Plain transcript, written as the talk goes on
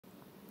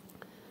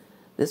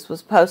This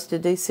was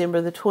posted December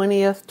the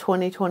 20th,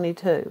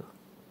 2022.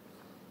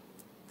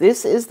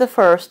 This is the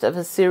first of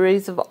a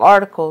series of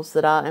articles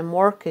that I am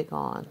working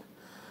on.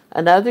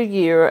 Another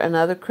year,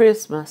 another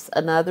Christmas,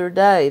 another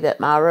day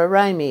that Myra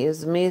Ramey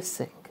is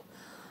missing.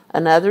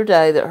 Another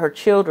day that her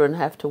children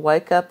have to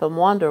wake up and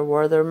wonder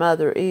where their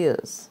mother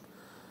is.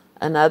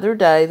 Another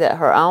day that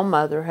her own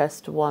mother has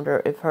to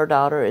wonder if her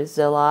daughter is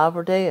alive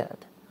or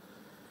dead.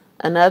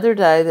 Another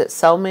day that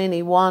so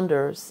many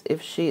wonders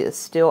if she is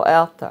still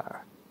out there.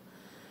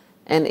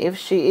 And if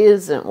she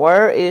isn't,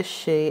 where is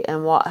she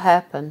and what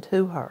happened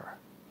to her?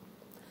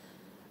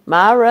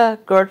 Myra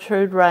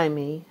Gertrude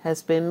Ramey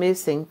has been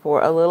missing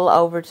for a little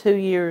over 2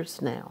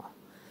 years now.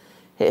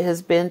 It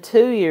has been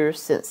 2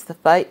 years since the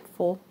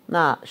fateful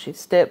night she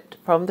stepped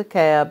from the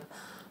cab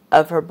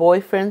of her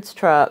boyfriend's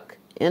truck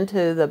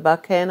into the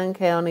Buchanan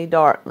County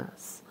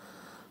darkness,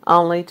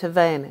 only to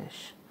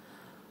vanish.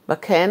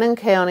 Buchanan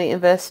County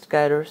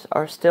investigators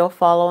are still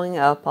following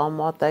up on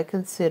what they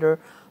consider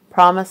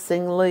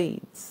promising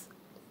leads.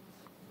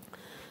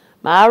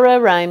 Myra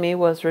Ramey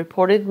was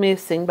reported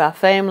missing by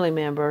family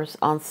members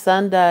on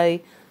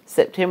Sunday,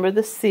 September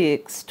the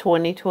 6th,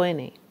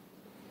 2020.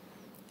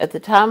 At the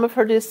time of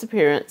her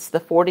disappearance, the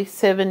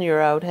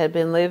 47-year-old had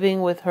been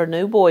living with her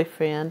new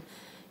boyfriend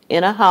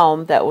in a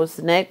home that was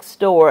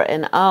next door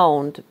and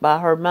owned by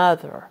her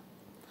mother,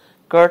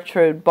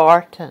 Gertrude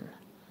Barton.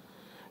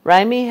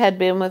 Ramey had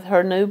been with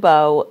her new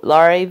beau,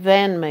 Larry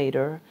Van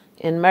Meter,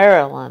 in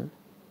Maryland,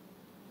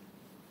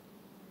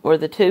 where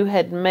the two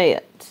had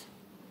met.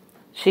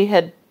 She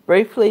had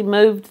briefly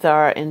moved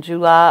there in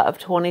July of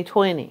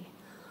 2020.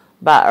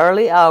 By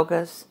early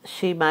August,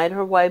 she made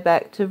her way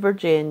back to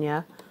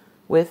Virginia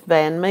with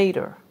Van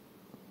Meter.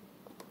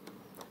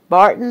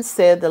 Barton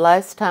said the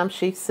last time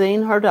she'd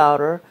seen her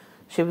daughter,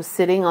 she was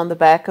sitting on the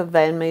back of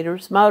Van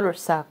Meter's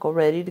motorcycle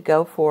ready to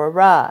go for a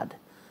ride.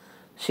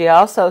 She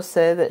also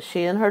said that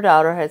she and her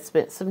daughter had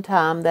spent some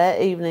time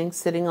that evening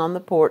sitting on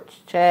the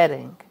porch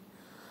chatting.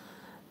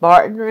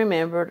 Barton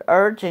remembered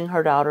urging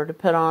her daughter to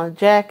put on a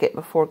jacket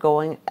before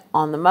going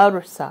on the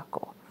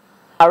motorcycle.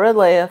 Myra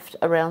left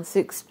around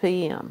 6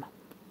 p.m.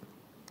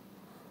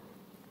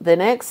 The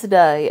next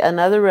day,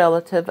 another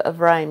relative of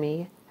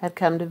Ramey had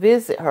come to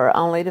visit her,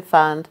 only to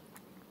find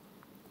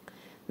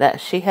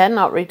that she had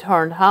not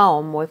returned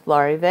home with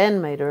Larry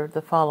Van Meter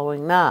the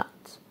following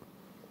night.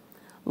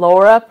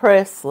 Laura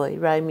Presley,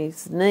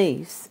 Ramey's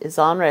niece, is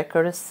on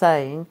record as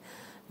saying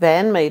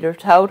Van Meter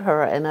told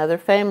her and other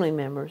family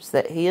members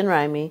that he and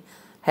Ramey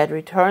had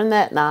returned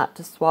that night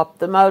to swap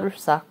the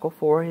motorcycle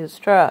for his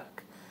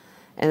truck,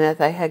 and that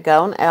they had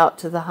gone out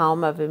to the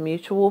home of a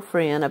mutual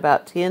friend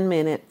about 10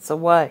 minutes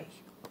away.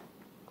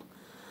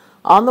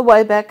 On the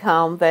way back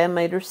home, Van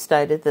Meter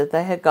stated that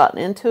they had gotten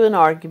into an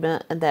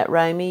argument and that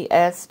Ramey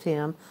asked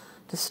him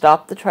to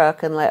stop the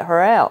truck and let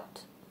her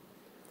out.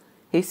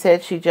 He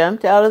said she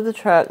jumped out of the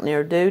truck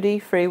near Duty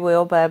Free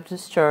Will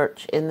Baptist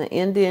Church in the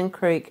Indian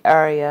Creek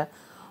area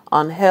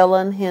on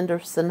Helen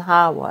Henderson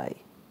Highway.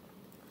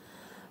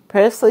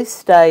 Presley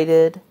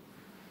stated,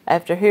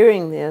 after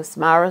hearing this,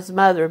 Myra's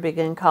mother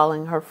began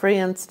calling her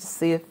friends to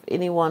see if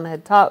anyone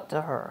had talked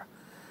to her,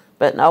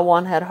 but no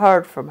one had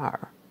heard from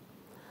her.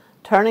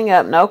 Turning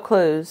up no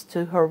clues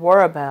to her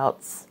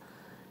whereabouts,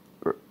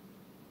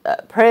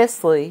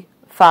 Presley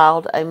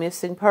filed a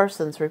missing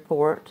persons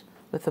report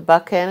with the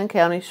Buchanan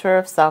County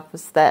Sheriff's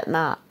Office that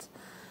night.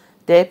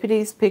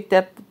 Deputies picked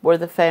up where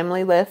the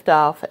family left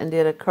off and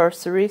did a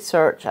cursory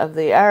search of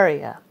the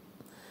area.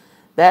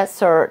 That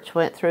search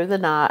went through the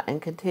night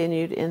and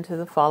continued into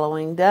the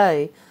following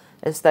day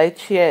as they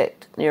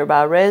checked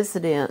nearby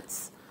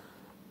residents,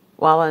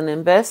 while an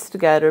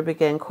investigator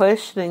began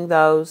questioning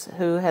those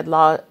who had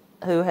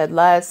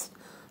last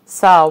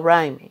saw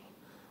Ramey.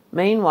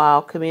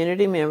 Meanwhile,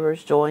 community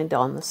members joined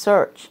on the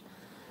search.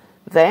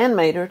 Van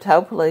Meter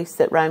told police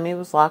that Ramey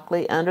was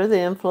likely under the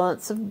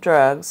influence of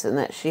drugs and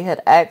that she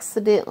had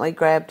accidentally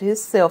grabbed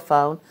his cell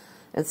phone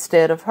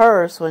instead of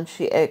hers when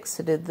she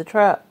exited the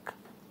truck.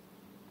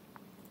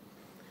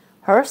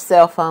 Her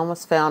cell phone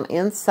was found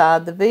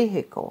inside the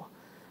vehicle.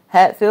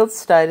 Hatfield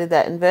stated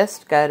that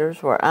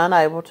investigators were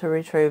unable to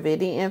retrieve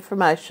any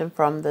information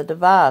from the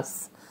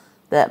device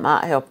that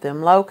might help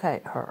them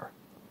locate her.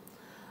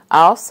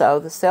 Also,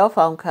 the cell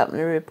phone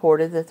company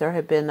reported that there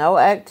had been no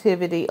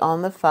activity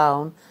on the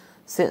phone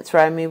since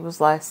Ramey was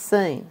last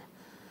seen.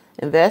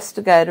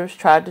 Investigators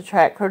tried to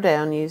track her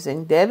down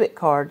using debit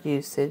card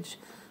usage,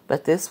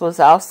 but this was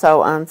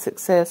also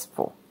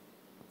unsuccessful.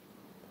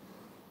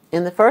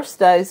 In the first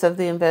days of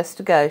the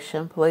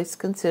investigation, police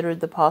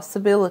considered the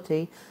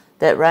possibility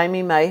that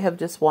Ramey may have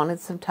just wanted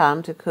some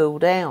time to cool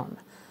down,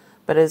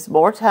 but as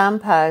more time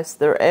passed,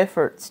 their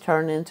efforts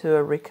turned into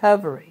a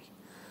recovery.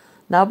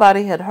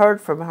 Nobody had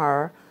heard from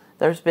her.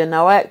 There's been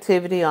no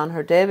activity on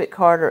her debit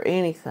card or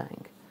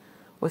anything.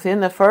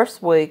 Within the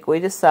first week, we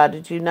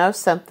decided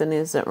something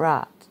isn't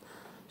right.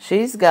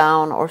 She's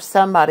gone or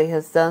somebody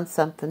has done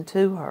something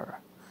to her,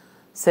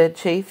 said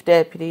Chief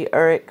Deputy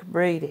Eric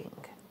Breeding.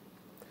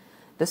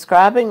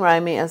 Describing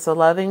Ramey as a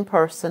loving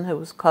person who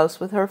was close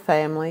with her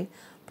family,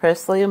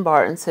 Presley and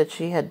Barton said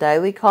she had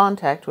daily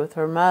contact with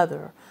her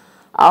mother,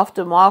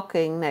 often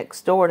walking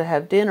next door to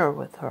have dinner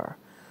with her.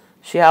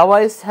 She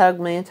always hugged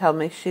me and told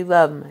me she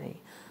loved me.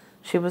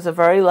 She was a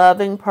very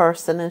loving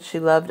person and she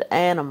loved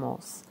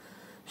animals.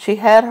 She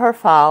had her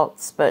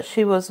faults, but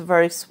she was a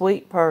very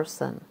sweet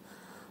person.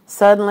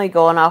 Suddenly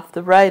going off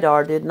the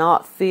radar did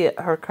not fit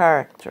her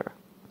character.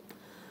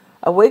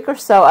 A week or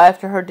so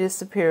after her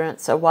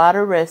disappearance, a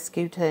water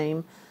rescue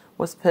team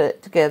was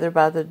put together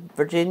by the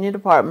Virginia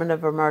Department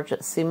of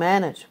Emergency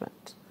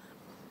Management.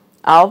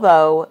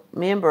 Although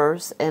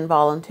members and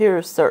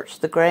volunteers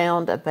searched the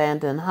ground,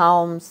 abandoned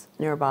homes,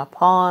 nearby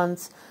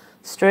ponds,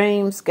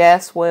 streams,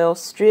 gas wells,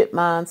 strip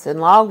mines,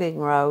 and logging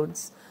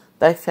roads,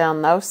 they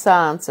found no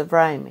signs of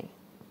Ramey.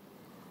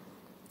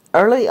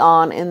 Early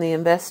on in the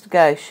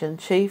investigation,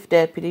 Chief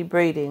Deputy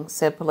Breeding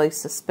said police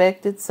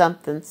suspected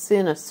something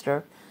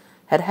sinister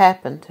had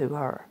happened to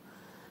her.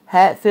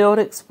 Hatfield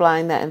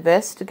explained that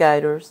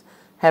investigators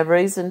have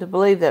reason to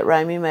believe that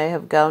Ramey may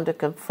have gone to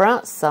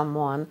confront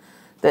someone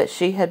that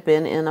she had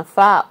been in a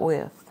fight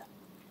with.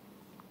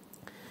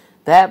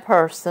 That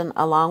person,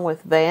 along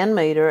with Van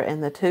Meter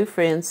and the two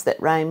friends that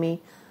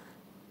Ramey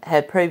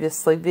had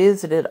previously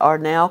visited, are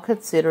now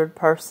considered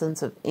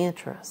persons of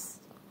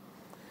interest.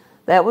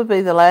 That would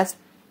be the last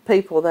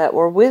people that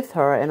were with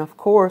her, and of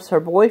course her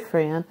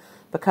boyfriend,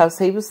 because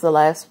he was the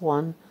last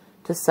one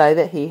to say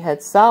that he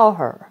had saw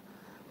her.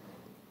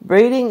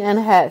 Breeding and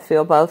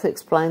Hatfield both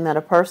explained that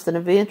a person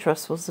of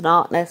interest was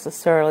not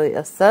necessarily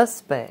a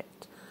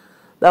suspect.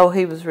 Though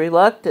he was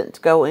reluctant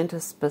to go into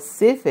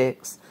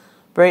specifics,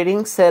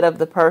 Breeding said of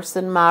the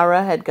person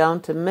Myra had gone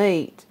to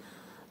meet,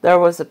 there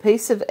was a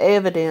piece of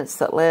evidence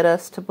that led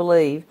us to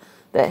believe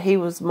that he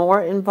was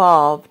more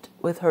involved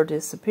with her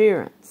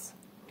disappearance.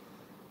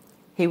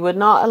 He would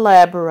not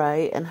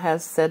elaborate and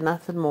has said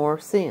nothing more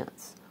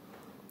since.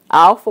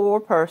 All four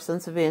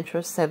persons of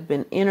interest have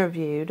been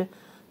interviewed.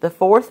 The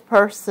fourth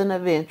person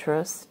of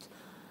interest,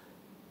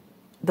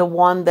 the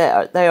one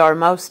that they are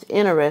most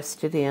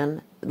interested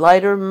in,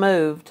 later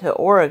moved to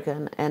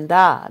Oregon and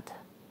died.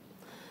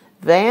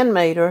 Van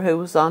Meter, who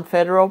was on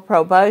federal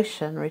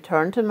probation,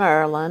 returned to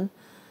Maryland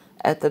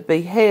at the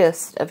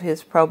behest of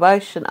his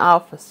probation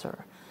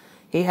officer.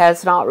 He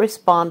has not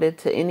responded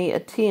to any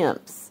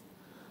attempts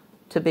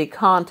to be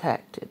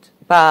contacted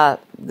by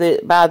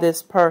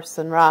this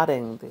person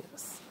writing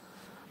this.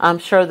 I'm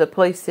sure the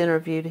police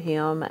interviewed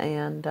him,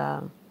 and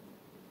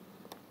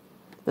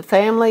the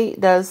family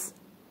does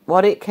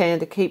what it can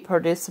to keep her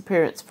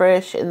disappearance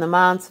fresh in the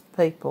minds of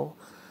people.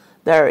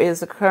 There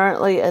is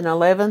currently an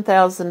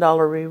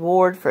 $11,000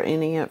 reward for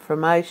any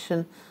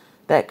information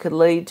that could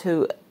lead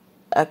to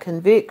a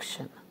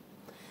conviction.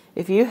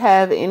 If you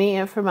have any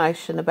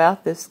information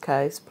about this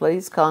case,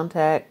 please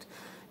contact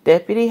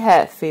Deputy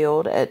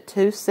Hatfield at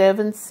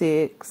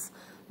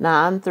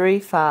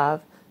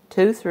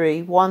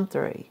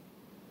 276-935-2313.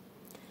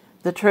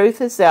 The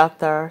truth is out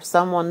there.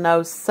 Someone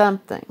knows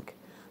something.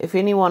 If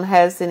anyone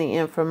has any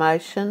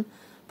information,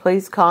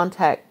 please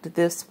contact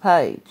this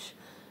page.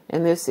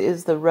 And this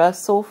is the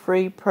Russell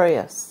Free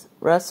Press,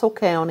 Russell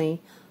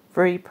County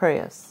Free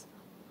Press.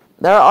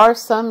 There are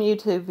some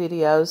YouTube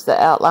videos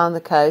that outline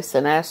the case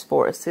and ask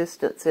for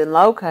assistance in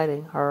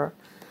locating her,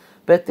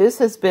 but this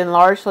has been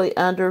largely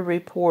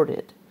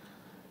underreported.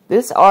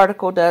 This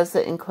article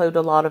doesn't include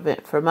a lot of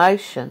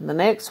information. The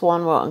next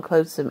one will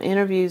include some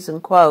interviews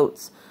and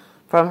quotes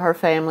from her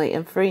family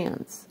and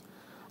friends.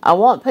 I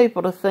want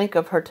people to think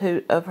of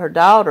her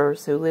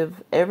daughters who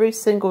live every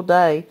single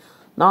day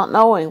not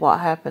knowing what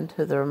happened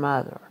to their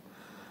mother.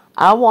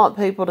 I want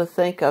people to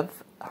think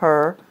of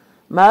her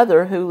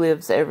mother who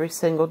lives every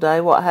single day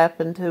what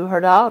happened to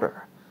her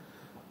daughter.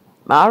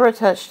 Myra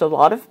touched a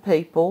lot of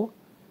people,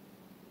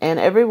 and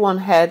everyone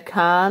had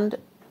kind,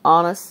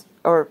 honest,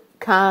 or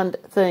kind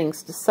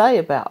things to say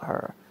about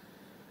her.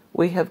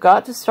 We have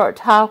got to start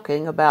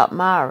talking about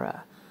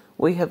Myra.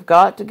 We have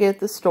got to get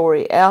the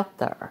story out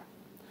there.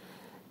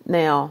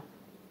 Now,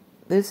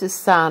 this is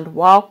signed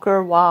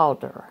Walker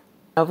Wilder,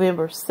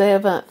 November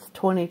 7th,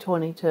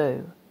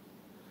 2022.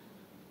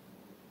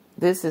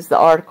 This is the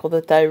article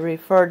that they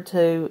referred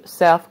to,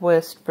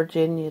 Southwest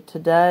Virginia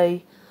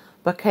Today.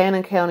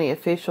 Buchanan County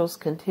officials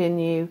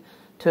continue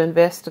to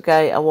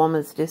investigate a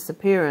woman's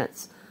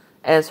disappearance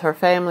as her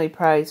family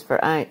prays for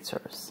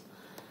answers.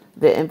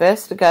 The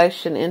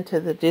investigation into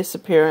the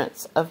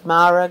disappearance of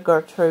Myra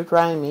Gertrude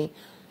Ramey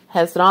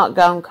has not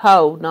gone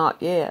cold, not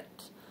yet.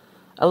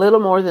 A little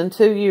more than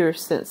 2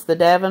 years since the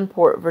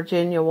Davenport,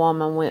 Virginia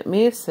woman went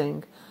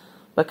missing,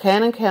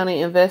 Buchanan County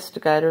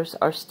investigators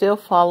are still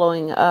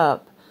following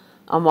up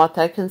on what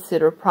they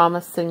consider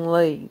promising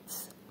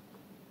leads.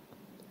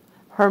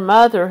 Her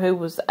mother, who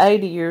was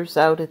 80 years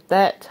old at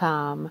that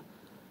time,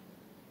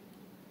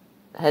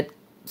 had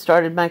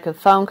started making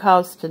phone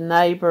calls to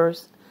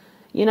neighbors.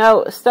 You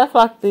know, stuff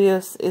like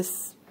this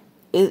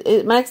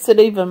it makes it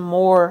even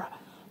more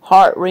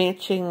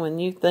heart-wrenching when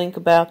you think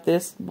about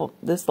this.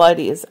 This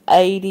lady is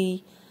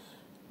 82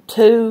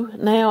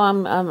 now.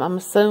 I'm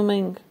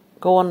assuming,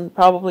 going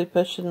probably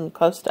pushing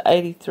close to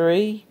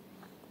 83.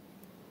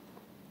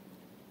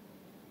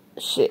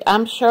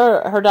 I'm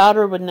sure her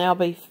daughter would now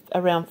be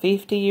around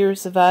 50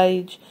 years of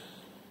age.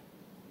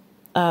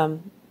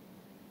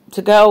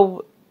 To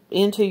go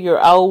into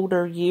your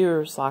older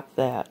years like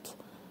that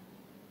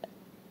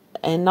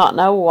and not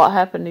know what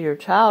happened to your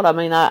child. I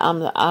mean,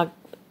 I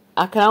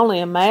can only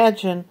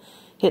imagine.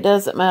 It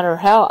doesn't matter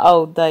how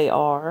old they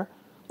are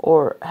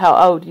or how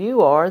old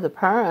you are, the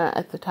parent,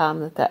 at the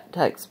time that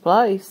takes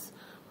place.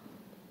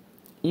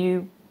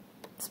 You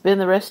spend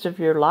the rest of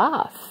your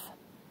life.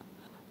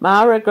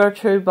 Myra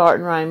Gertrude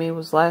Barton Ramey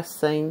was last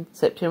seen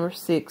September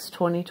 6,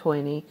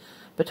 2020,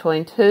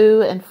 between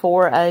 2 and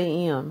 4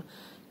 a.m.,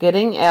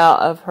 getting out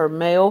of her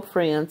male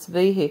friend's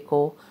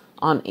vehicle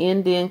on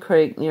Indian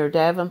Creek near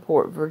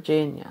Davenport,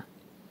 Virginia.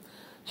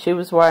 She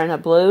was wearing a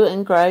blue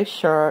and gray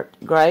shirt,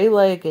 gray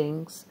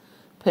leggings,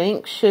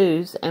 pink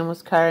shoes, and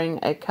was carrying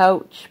a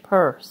Coach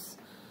purse.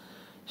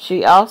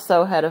 She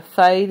also had a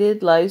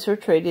faded,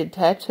 laser-treated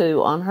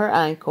tattoo on her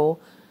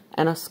ankle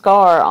and a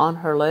scar on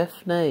her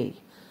left knee.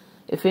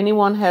 If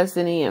anyone has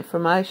any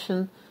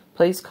information,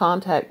 please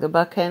contact the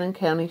Buchanan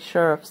County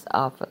Sheriff's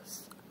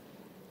Office.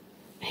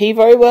 He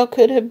very well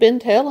could have been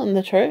telling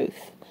the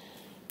truth.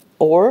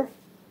 Or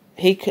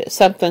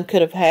something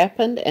could have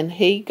happened and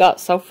he got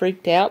so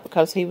freaked out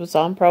because he was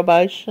on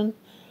probation.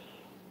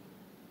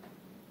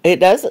 It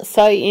doesn't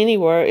say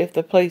anywhere if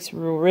the police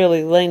were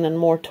really leaning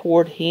more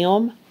toward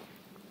him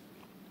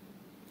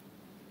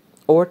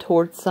or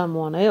toward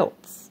someone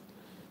else.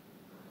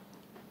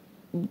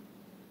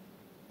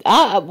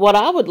 What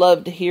I would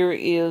love to hear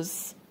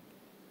is,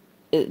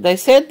 they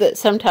said that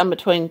sometime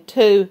between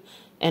 2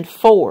 and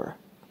 4.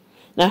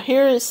 Now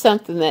here is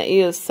something that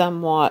is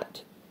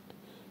somewhat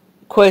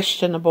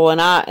questionable,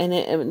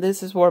 and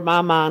this is where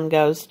my mind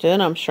goes to,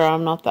 and I'm sure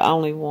I'm not the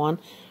only one.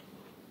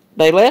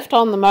 They left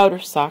on the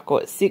motorcycle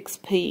at 6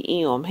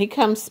 p.m. He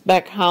comes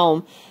back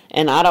home,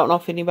 and I don't know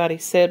if anybody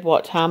said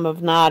what time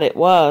of night it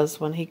was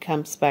when he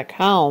comes back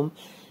home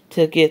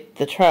to get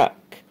the truck.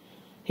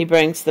 He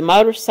brings the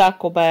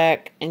motorcycle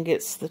back and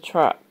gets the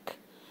truck.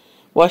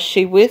 Was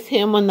she with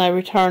him when they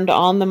returned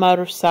on the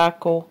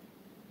motorcycle?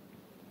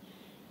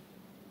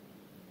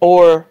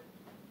 Or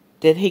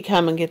did he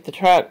come and get the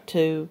truck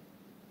to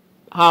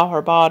haul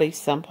her body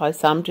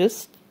someplace? I'm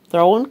just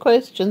throwing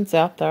questions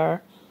out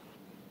there.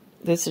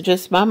 This is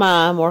just my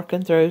mind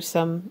working through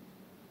some,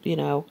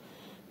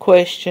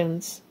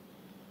 questions.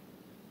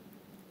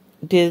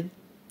 Did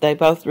they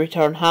both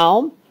return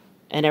home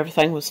and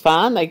everything was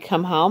fine? They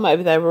come home.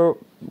 Maybe they were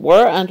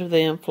under the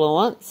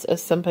influence,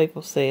 as some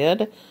people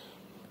said.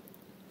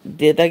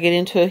 Did they get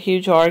into a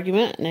huge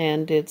argument,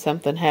 and did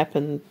something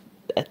happen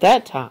at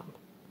that time?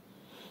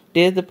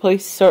 Did the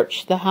police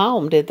search the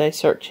home? Did they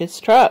search his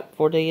truck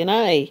for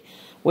DNA?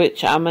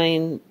 Which, I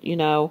mean,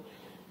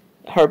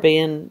 her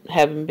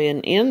having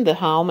been in the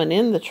home and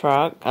in the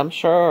truck, I'm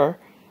sure,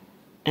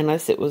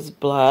 unless it was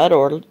blood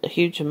or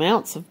huge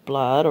amounts of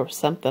blood or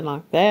something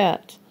like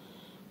that.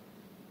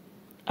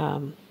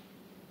 But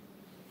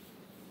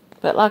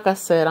like I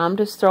said, I'm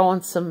just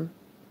throwing some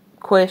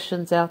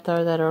questions out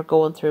there that are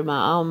going through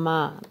my own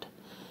mind.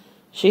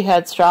 She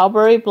had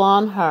strawberry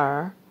blonde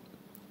hair,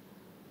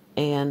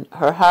 and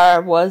her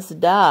hair was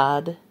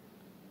dyed.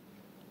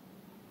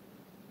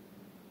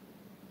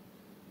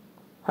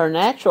 Her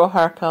natural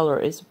hair color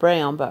is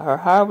brown, but her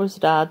hair was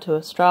dyed to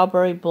a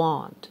strawberry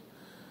blonde.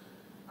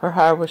 Her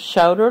hair was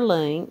shoulder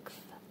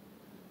length.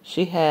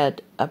 She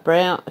had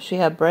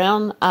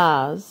brown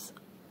eyes.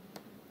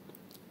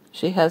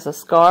 She has a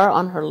scar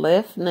on her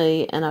left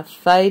knee and a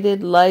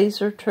faded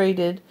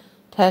laser-treated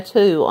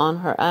tattoo on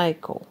her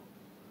ankle.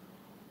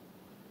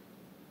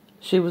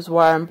 She was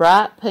wearing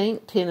bright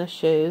pink tennis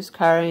shoes,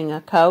 carrying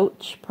a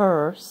Coach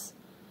purse.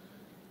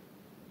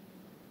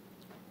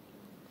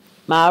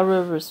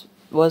 Myra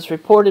was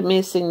reported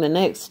missing the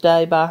next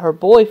day by her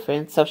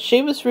boyfriend, so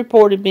she was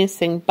reported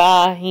missing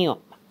by him.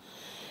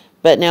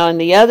 But now in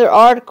the other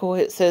article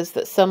it says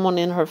that someone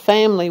in her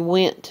family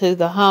went to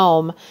the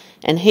home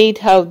and he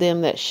told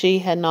them that she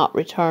had not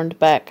returned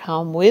back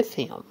home with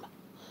him.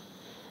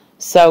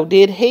 So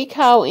did he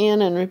call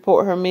in and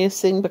report her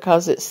missing?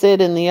 Because it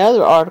said in the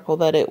other article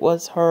that it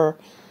was her,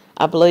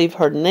 I believe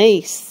her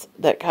niece,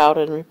 that called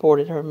and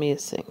reported her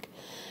missing.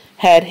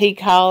 Had he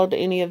called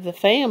any of the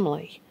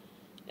family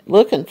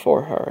looking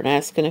for her and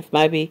asking if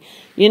maybe,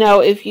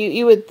 if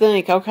you would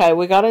think, okay,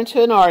 we got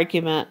into an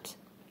argument.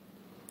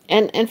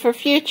 And for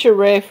future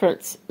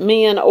reference,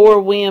 men or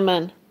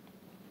women,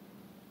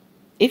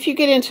 if you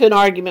get into an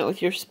argument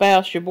with your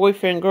spouse, your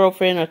boyfriend,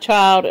 girlfriend, a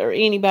child, or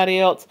anybody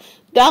else,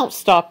 don't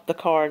stop the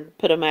car and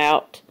put them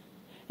out.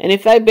 And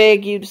if they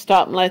beg you to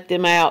stop and let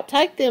them out,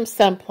 take them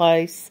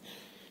someplace.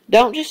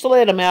 Don't just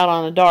let them out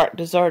on a dark,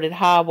 deserted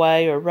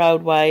highway or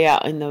roadway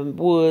out in the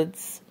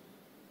woods,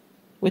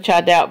 which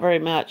I doubt very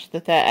much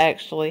that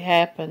actually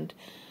happened.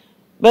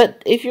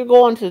 But if you're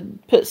going to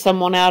put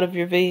someone out of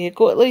your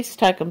vehicle, at least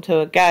take them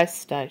to a gas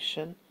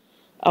station,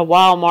 a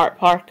Walmart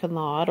parking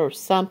lot, or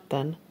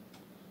something.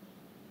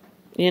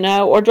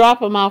 Or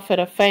drop them off at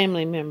a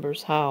family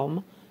member's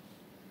home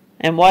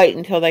and wait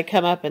until they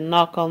come up and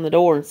knock on the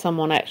door and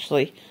someone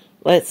actually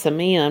lets them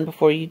in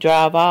before you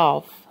drive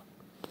off.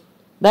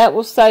 That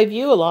will save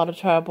you a lot of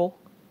trouble,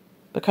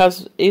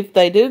 because if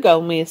they do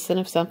go missing,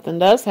 if something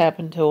does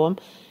happen to them,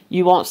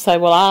 you won't say,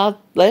 well, I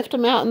left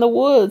them out in the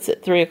woods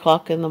at 3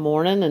 o'clock in the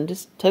morning and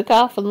just took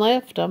off and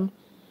left them.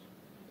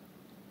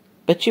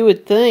 But you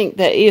would think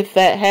that if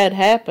that had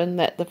happened,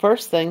 that the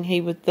first thing he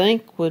would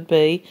think would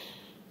be,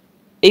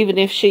 even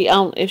if she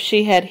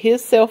had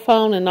his cell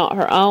phone and not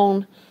her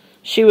own,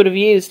 she would have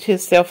used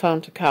his cell phone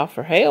to call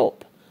for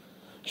help.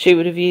 She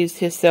would have used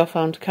his cell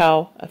phone to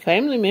call a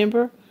family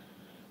member.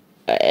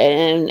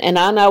 And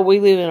I know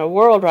we live in a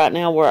world right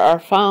now where our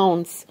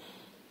phones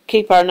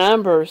keep our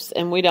numbers,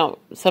 and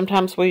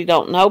sometimes we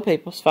don't know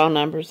people's phone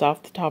numbers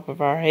off the top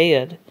of our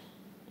head.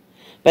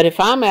 But if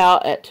I'm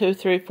out at 2,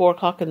 3, 4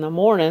 o'clock in the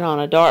morning on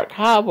a dark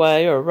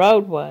highway or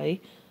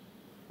roadway,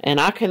 and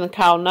I can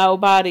call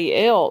nobody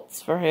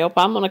else for help,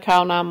 I'm going to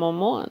call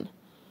 911.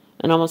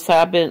 And I'm going to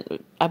say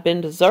I've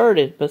been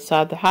deserted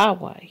beside the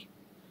highway.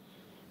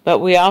 But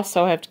we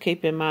also have to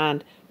keep in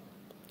mind,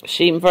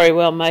 she very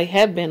well may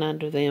have been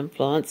under the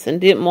influence and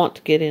didn't want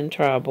to get in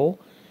trouble.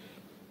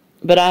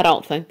 But I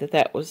don't think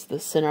that was the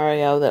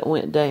scenario that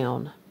went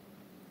down.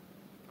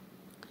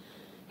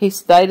 He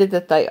stated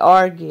that they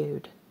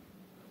argued.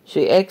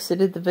 She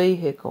exited the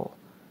vehicle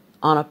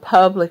on a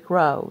public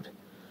road.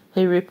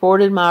 He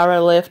reported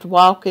Myra left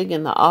walking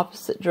in the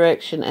opposite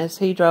direction as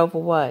he drove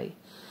away.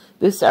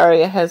 This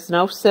area has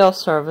no cell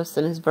service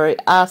and is very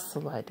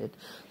isolated.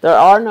 There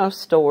are no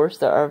stores,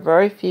 there are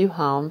very few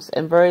homes,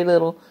 and very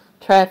little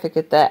traffic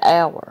at that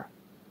hour.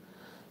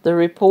 The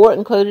report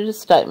included a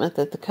statement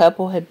that the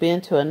couple had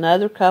been to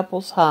another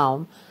couple's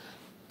home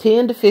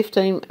 5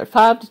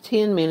 to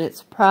 10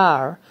 minutes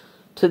prior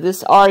to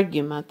this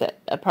argument that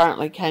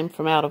apparently came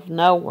from out of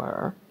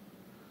nowhere.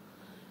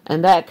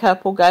 And that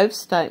couple gave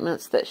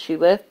statements that she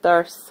left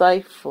there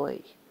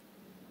safely.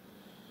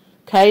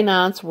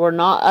 Canines were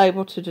not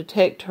able to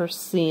detect her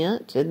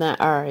scent in that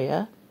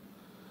area.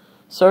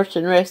 Search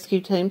and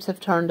rescue teams have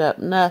turned up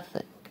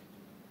nothing.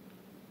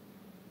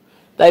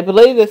 They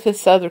believe that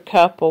this other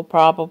couple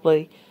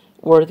probably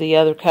were the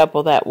other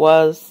couple that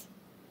was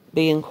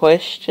being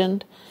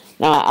questioned.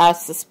 Now, I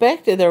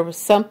suspected there was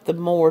something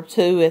more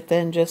to it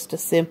than just a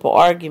simple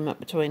argument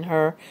between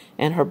her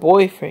and her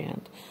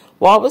boyfriend.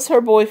 What was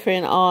her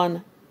boyfriend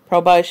on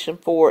probation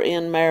for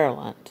in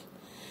Maryland?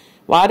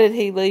 Why did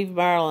he leave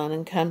Maryland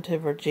and come to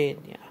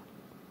Virginia?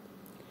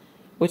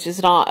 Which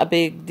is not a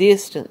big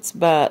distance,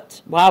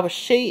 but why was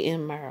she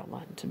in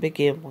Maryland to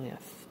begin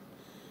with?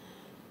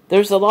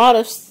 There's a lot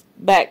of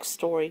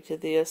backstory to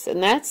this,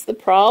 and that's the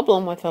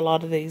problem with a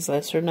lot of these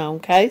lesser-known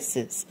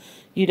cases.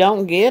 You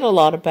don't get a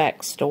lot of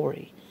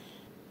backstory.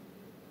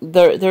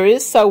 There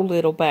is so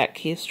little back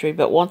history,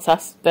 but once I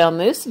found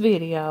this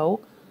video,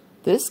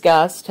 this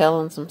guy's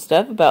telling some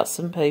stuff about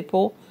some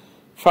people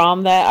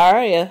from that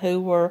area who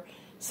were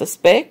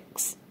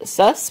suspects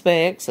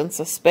and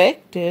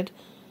suspected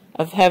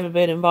of having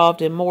been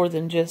involved in more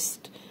than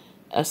just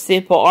a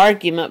simple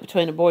argument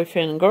between a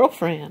boyfriend and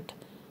girlfriend.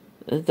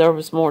 There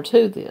was more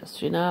to this,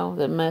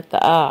 than met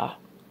the eye.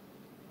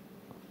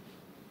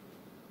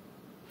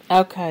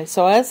 Okay,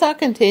 so as I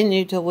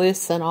continue to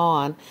listen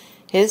on,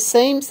 it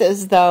seems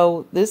as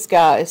though this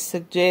guy is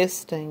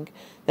suggesting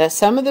that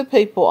some of the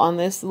people on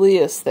this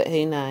list that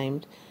he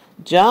named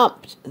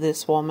jumped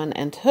this woman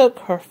and took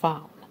her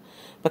phone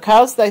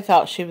because they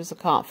thought she was a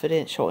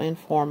confidential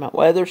informant.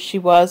 Whether she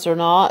was or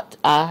not,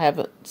 I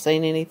haven't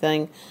seen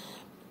anything,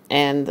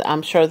 and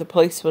I'm sure the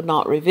police would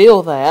not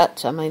reveal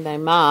that. I mean, they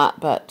might,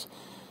 but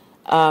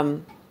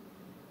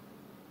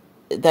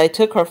they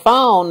took her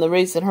phone. The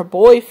reason her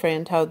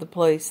boyfriend told the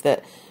police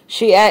that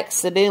she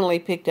accidentally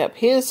picked up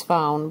his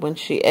phone when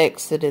she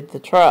exited the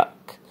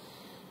truck.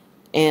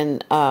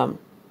 And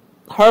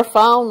her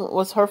phone,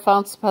 was her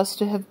phone supposed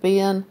to have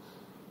been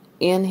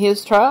in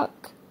his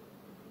truck?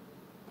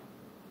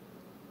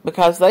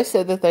 Because they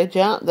said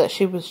that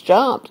she was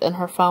jumped and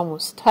her phone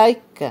was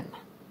taken.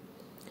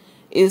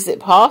 Is it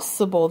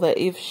possible that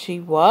if she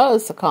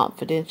was a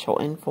confidential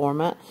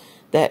informant,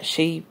 that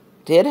she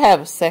did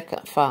have a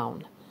second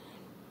phone?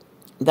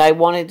 They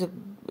wanted to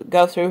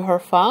go through her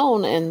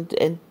phone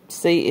and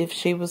see if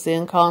she was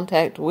in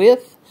contact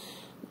with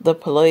the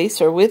police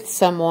or with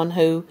someone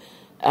who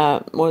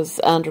was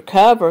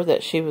undercover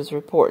that she was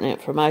reporting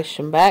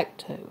information back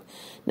to.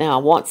 Now,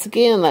 once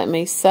again, let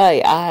me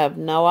say, I have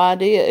no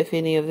idea if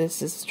any of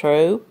this is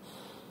true.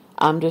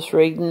 I'm just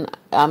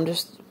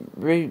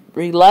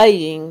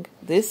relaying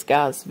this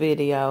guy's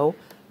video,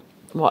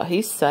 what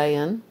he's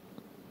saying.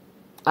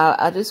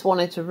 I just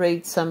wanted to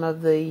read some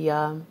of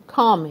the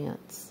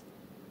comments.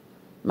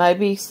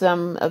 Maybe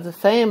some of the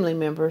family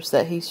members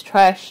that he's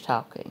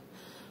trash-talking.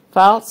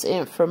 False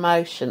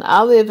information.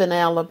 I live in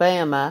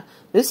Alabama.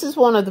 This is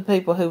one of the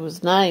people who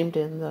was named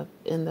in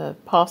the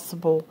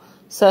possible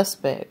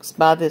suspects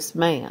by this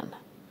man.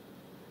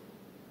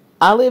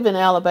 I live in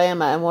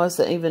Alabama and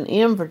wasn't even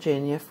in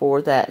Virginia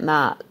for that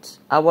night.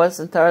 I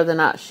wasn't there the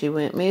night she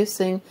went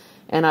missing,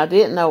 and I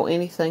didn't know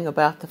anything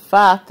about the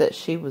fight that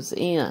she was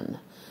in.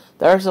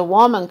 There's a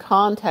woman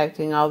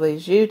contacting all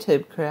these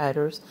YouTube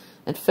creators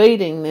and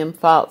feeding them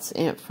false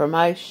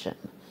information.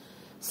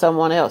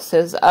 Someone else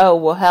says, oh,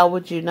 well, how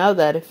would you know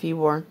that if you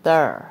weren't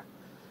there?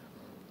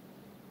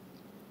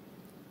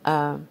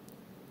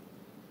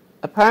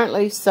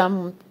 Apparently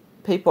some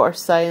people are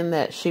saying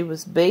that she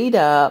was beat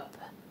up.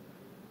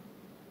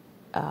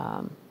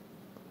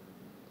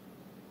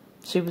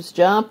 She was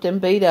jumped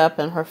and beat up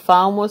and her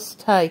phone was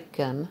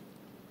taken.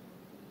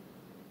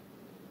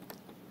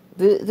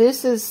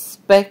 This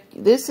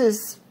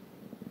is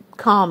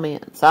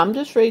comments. I'm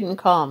just reading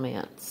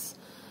comments.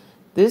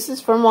 This is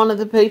from one of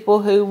the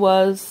people who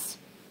was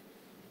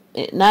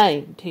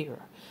named here.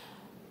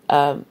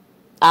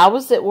 I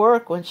was at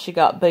work when she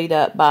got beat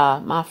up by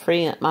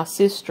my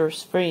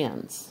sister's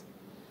friends.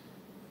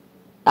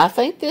 I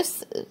think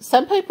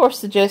some people are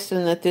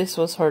suggesting that this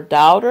was her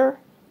daughter.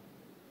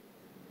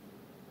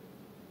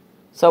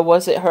 So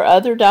was it her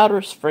other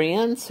daughter's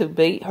friends who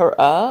beat her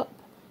up?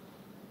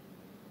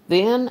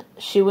 Then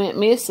she went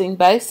missing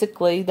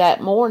basically that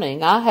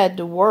morning. I had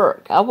to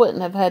work. I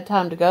wouldn't have had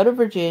time to go to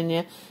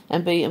Virginia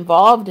and be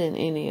involved in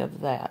any of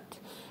that.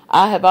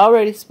 I have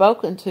already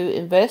spoken to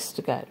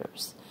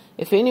investigators.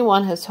 If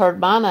anyone has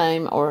heard my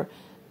name or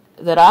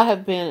that I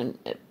have been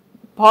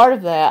part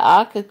of that,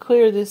 I could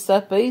clear this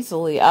up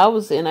easily. I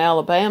was in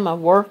Alabama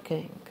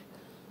working.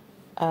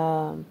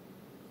 I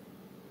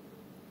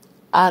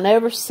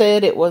never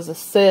said it was a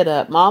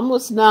setup. Mom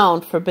was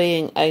known for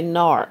being a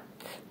narc.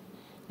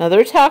 Now,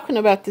 they're talking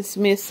about this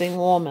missing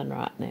woman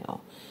right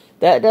now.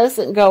 That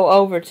doesn't go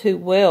over too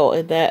well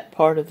in that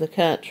part of the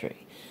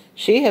country.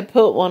 She had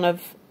put one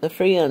of the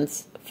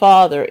friend's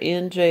father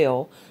in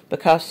jail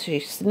because she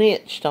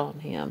snitched on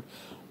him.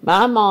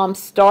 My mom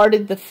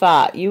started the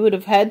fight. You would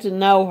have had to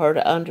know her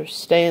to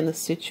understand the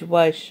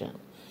situation.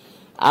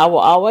 I will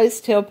always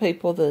tell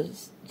people the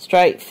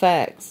straight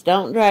facts.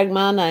 Don't drag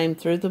my name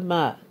through the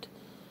mud.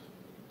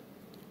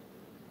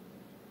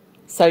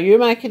 So you're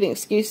making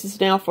excuses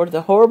now for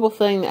the horrible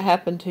thing that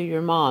happened to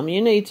your mom.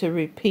 You need to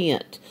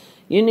repent.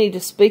 You need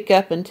to speak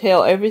up and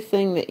tell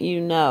everything that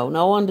you know.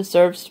 No one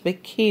deserves to be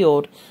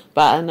killed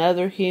by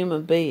another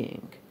human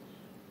being.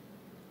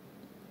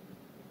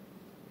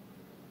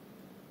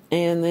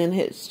 And then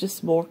it's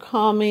just more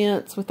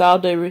comments. With all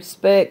due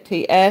respect,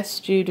 he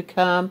asked you to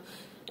come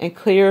and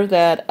clear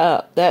that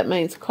up. That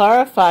means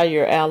clarify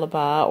your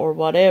alibi or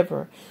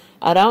whatever.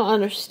 I don't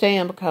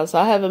understand because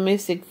I have a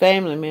missing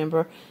family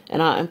member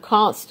and I am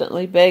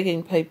constantly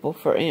begging people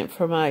for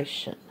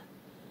information.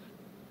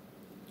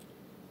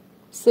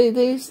 See,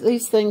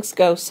 these things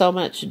go so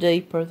much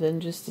deeper than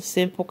just a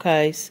simple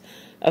case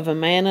of a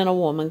man and a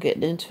woman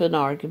getting into an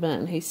argument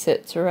and he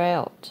sets her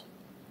out.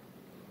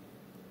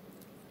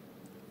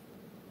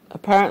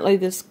 Apparently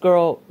this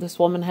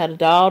woman had a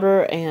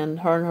daughter,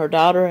 and her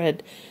daughter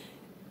had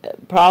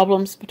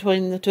problems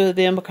between the two of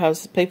them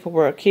because people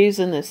were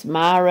accusing this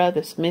Myra,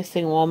 this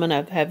missing woman,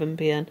 of having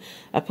been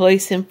a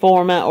police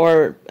informant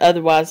or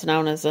otherwise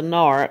known as a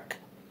narc.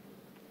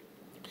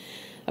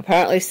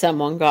 Apparently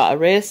someone got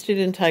arrested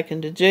and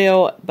taken to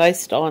jail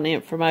based on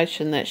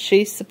information that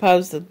she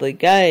supposedly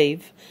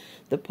gave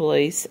the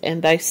police,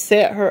 and they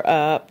set her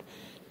up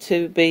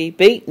to be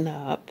beaten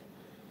up.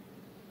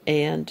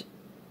 And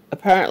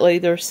apparently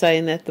they're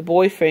saying that the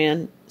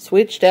boyfriend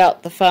switched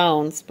out the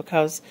phones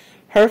because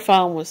her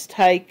phone was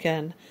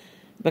taken,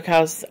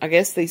 because I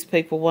guess these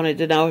people wanted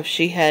to know if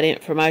she had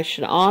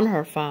information on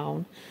her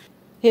phone.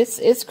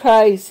 It's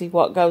crazy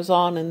what goes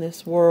on in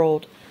this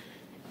world.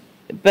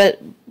 But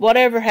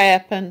whatever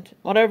happened,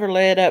 whatever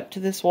led up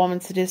to this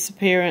woman's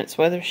disappearance,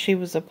 whether she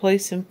was a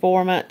police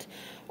informant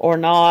or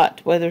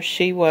not, whether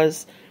she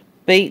was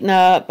beaten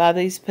up by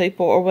these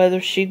people or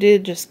whether she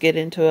did just get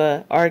into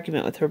an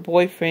argument with her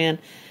boyfriend,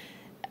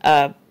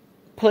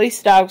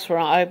 police dogs were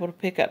not able to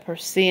pick up her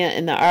scent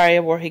in the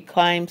area where he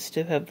claims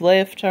to have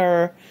left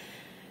her.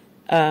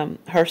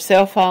 Her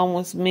cell phone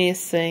was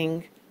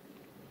missing.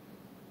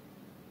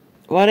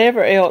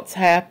 Whatever else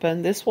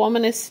happened, this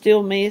woman is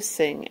still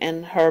missing,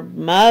 and her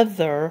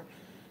mother,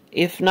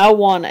 if no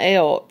one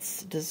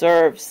else,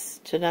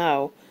 deserves to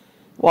know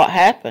what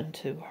happened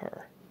to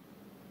her.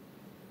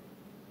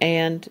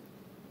 And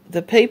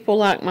the people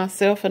like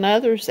myself and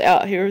others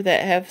out here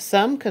that have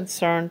some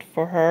concern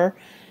for her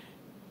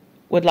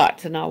would like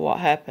to know what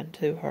happened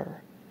to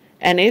her.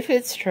 And if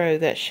it's true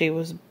that she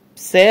was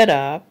set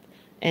up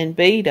and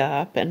beat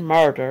up and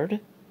murdered,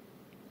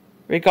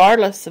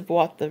 regardless of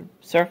what the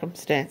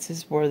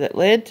circumstances were that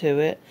led to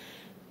it,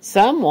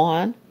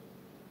 someone,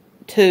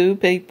 2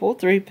 people,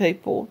 3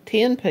 people,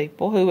 10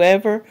 people,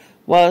 whoever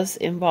was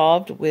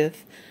involved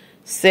with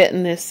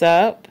setting this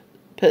up,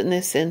 putting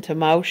this into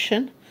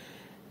motion,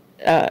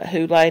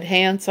 who laid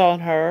hands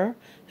on her,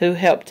 who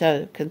helped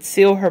to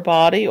conceal her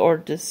body or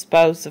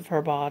dispose of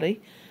her body,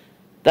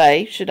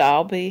 they should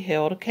all be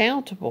held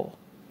accountable.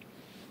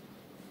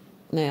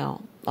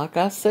 Now, like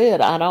I said,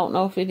 I don't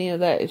know if any of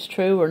that is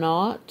true or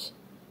not,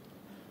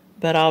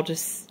 but I'll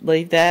just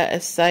leave that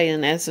as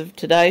saying, as of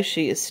today,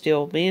 she is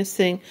still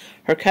missing.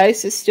 Her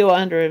case is still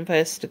under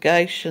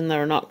investigation.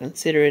 They're not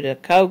considering it a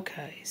cold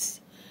case.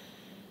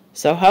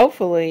 So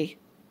hopefully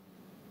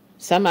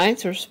some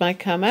answers may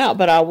come out.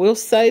 But I will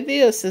say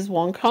this is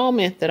one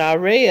comment that I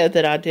read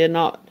that I did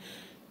not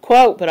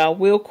quote, but I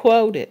will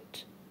quote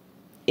it.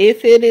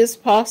 If it is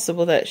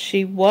possible that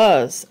she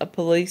was a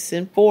police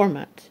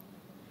informant,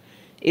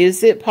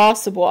 is it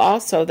possible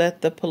also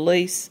that the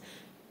police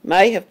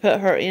may have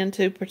put her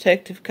into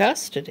protective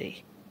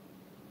custody?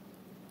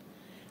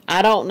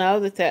 I don't know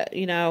that,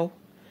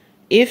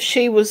 if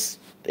she was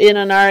in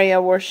an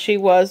area where she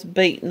was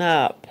beaten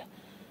up,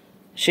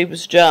 she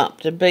was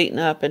jumped and beaten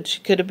up, and she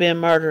could have been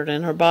murdered,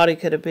 and her body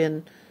could have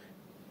been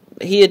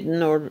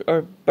hidden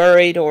or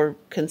buried or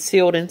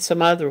concealed in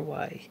some other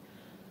way.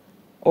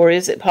 Or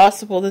is it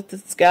possible that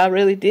this guy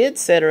really did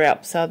set her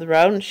out beside the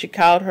road and she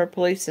called her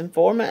police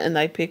informant and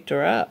they picked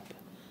her up?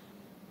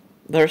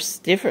 There's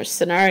different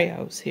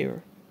scenarios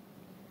here.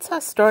 So I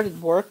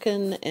started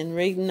working and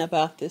reading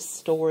about this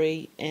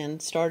story and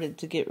started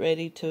to get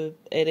ready to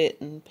edit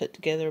and put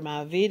together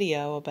my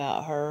video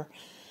about her.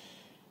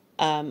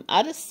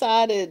 I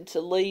decided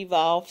to leave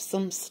off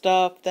some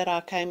stuff that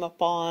I came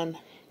upon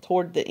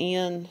toward the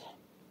end.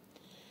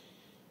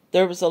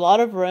 There was a lot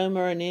of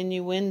rumor and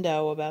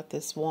innuendo about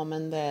this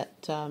woman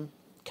that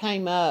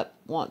came up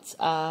once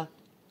I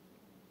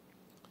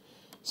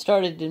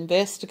started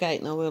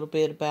investigating a little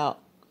bit about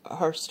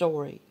her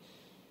story.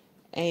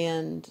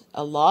 And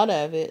a lot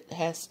of it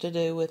has to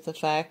do with the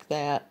fact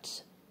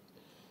that,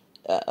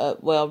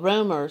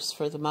 rumors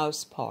for the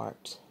most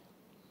part.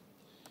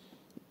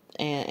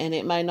 And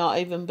it may not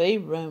even be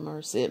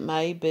rumors. It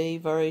may be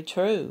very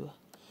true.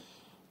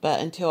 But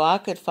until I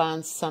could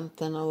find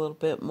something a little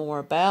bit more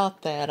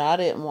about that, I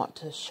didn't want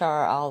to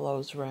share all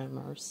those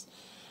rumors.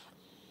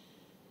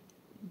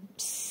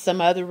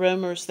 Some other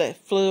rumors that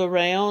flew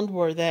around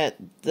were that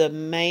the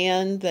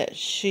man that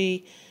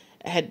she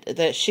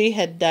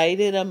had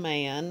dated a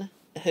man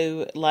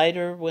who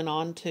later went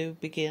on to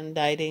begin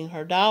dating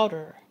her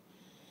daughter.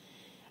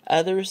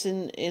 Others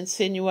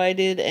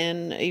insinuated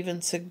and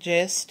even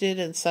suggested,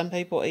 and some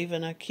people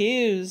even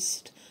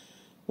accused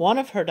one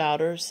of her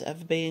daughters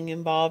of being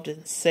involved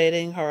in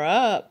setting her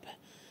up.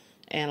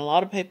 And a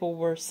lot of people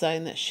were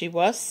saying that she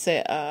was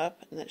set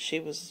up and that she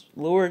was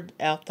lured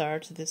out there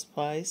to this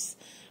place.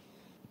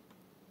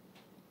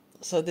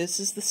 So this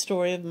is the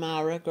story of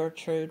Myra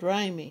Gertrude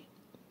Ramey.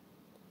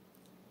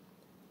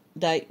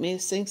 Date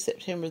missing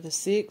September the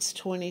 6th,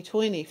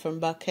 2020, from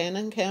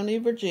Buchanan County,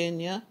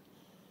 Virginia.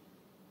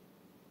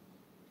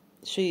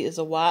 She is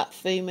a white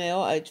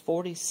female, age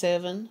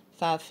 47,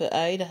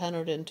 5'8",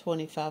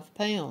 125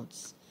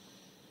 pounds.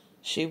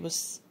 She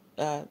was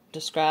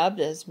described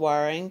as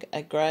wearing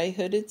a gray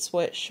hooded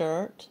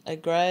sweatshirt, a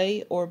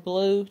gray or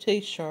blue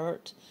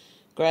t-shirt,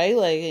 gray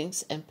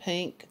leggings, and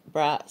pink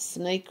bright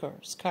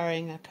sneakers,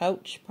 carrying a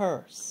Coach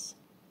purse.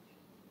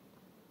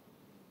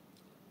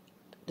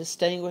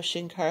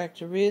 Distinguishing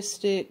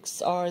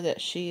characteristics are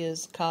that she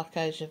is a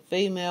Caucasian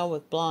female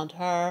with blonde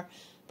hair,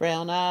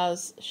 brown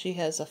eyes. She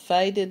has a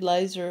faded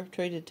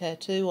laser-treated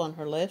tattoo on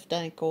her left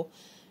ankle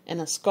and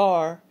a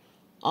scar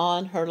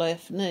on her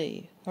left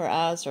knee.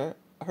 Her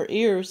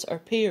ears are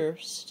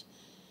pierced.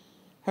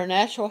 Her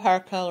natural hair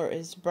color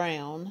is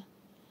brown.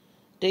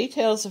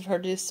 Details of her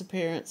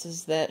disappearance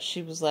is that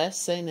she was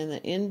last seen in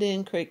the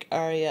Indian Creek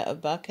area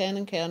of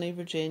Buchanan County,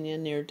 Virginia,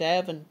 near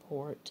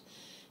Davenport,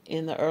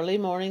 in the early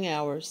morning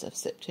hours of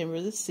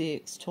September the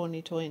 6th,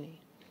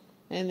 2020.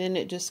 And then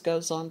it just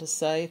goes on to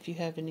say, if you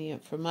have any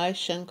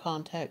information,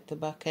 contact the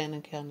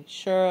Buchanan County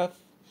Sheriff,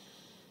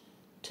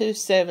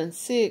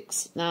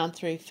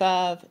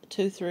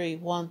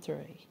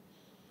 276-935-2313,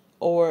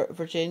 or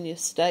Virginia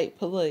State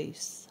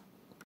Police.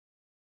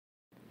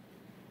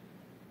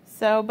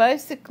 So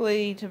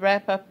basically, to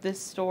wrap up this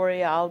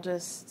story, I'll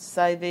just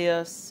say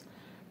this.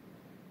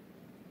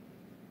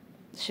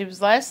 She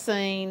was last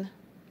seen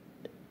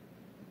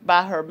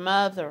by her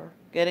mother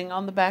getting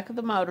on the back of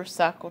the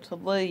motorcycle to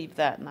leave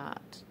that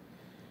night.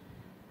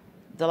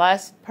 The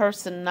last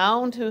person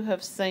known to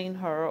have seen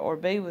her or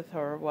be with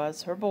her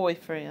was her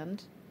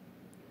boyfriend.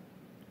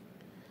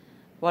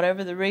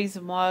 Whatever the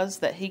reason was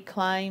that he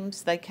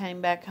claims, they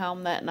came back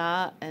home that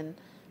night and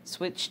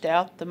switched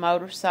out the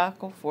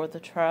motorcycle for the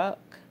truck.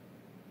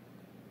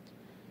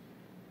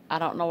 I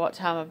don't know what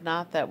time of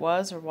night that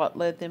was or what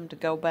led them to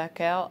go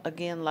back out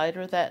again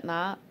later that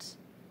night.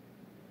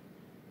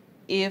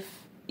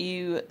 If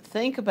you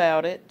think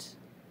about it,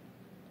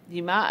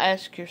 you might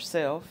ask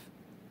yourself,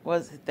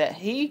 was it that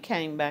he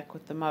came back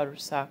with the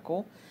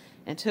motorcycle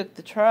and took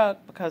the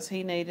truck because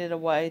he needed a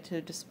way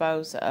to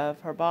dispose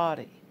of her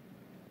body?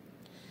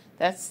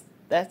 That's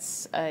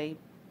a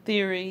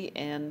theory,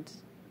 and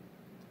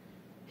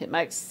it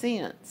makes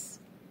sense.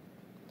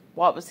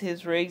 What was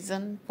his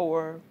reason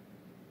for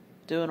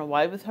doing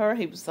away with her?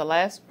 He was the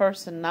last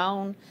person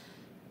known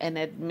and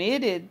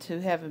admitted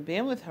to having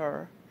been with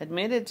her,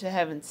 admitted to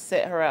having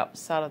set her out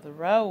beside of the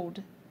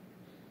road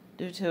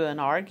due to an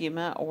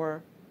argument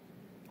or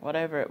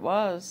whatever it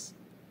was.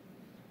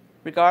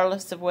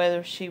 Regardless of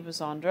whether she was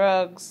on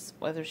drugs,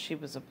 whether she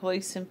was a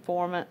police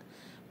informant,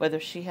 whether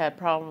she had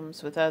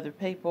problems with other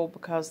people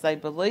because they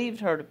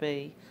believed her to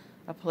be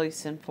a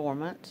police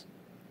informant.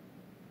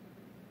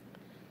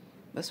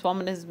 This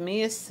woman is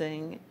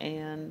missing,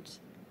 and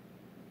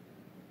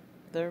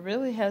there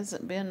really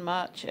hasn't been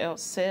much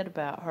else said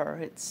about her.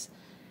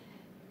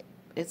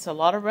 It's a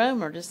lot of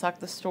rumor, just like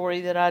the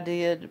story that I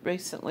did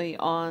recently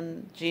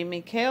on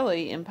Jimmy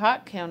Kelly in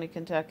Pike County,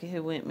 Kentucky,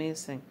 who went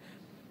missing.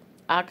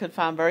 I could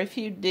find very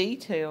few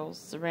details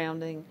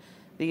surrounding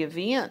the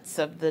events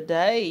of the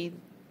day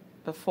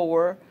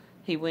before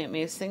he went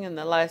missing and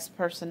the last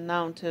person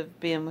known to have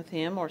been with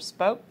him or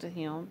spoke to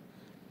him.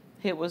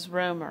 It was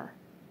rumor.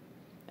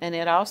 And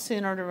it all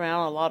centered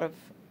around a lot of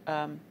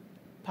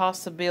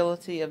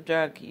possibility of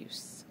drug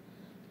use,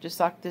 just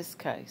like this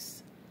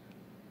case.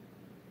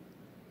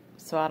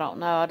 So I don't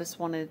know. I just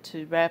wanted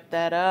to wrap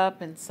that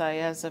up and say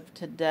as of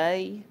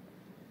today,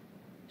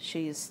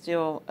 she is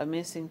still a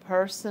missing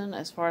person.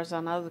 As far as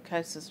I know, the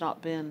case has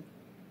not been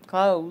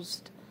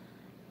closed.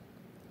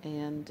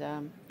 And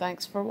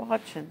thanks for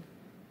watching.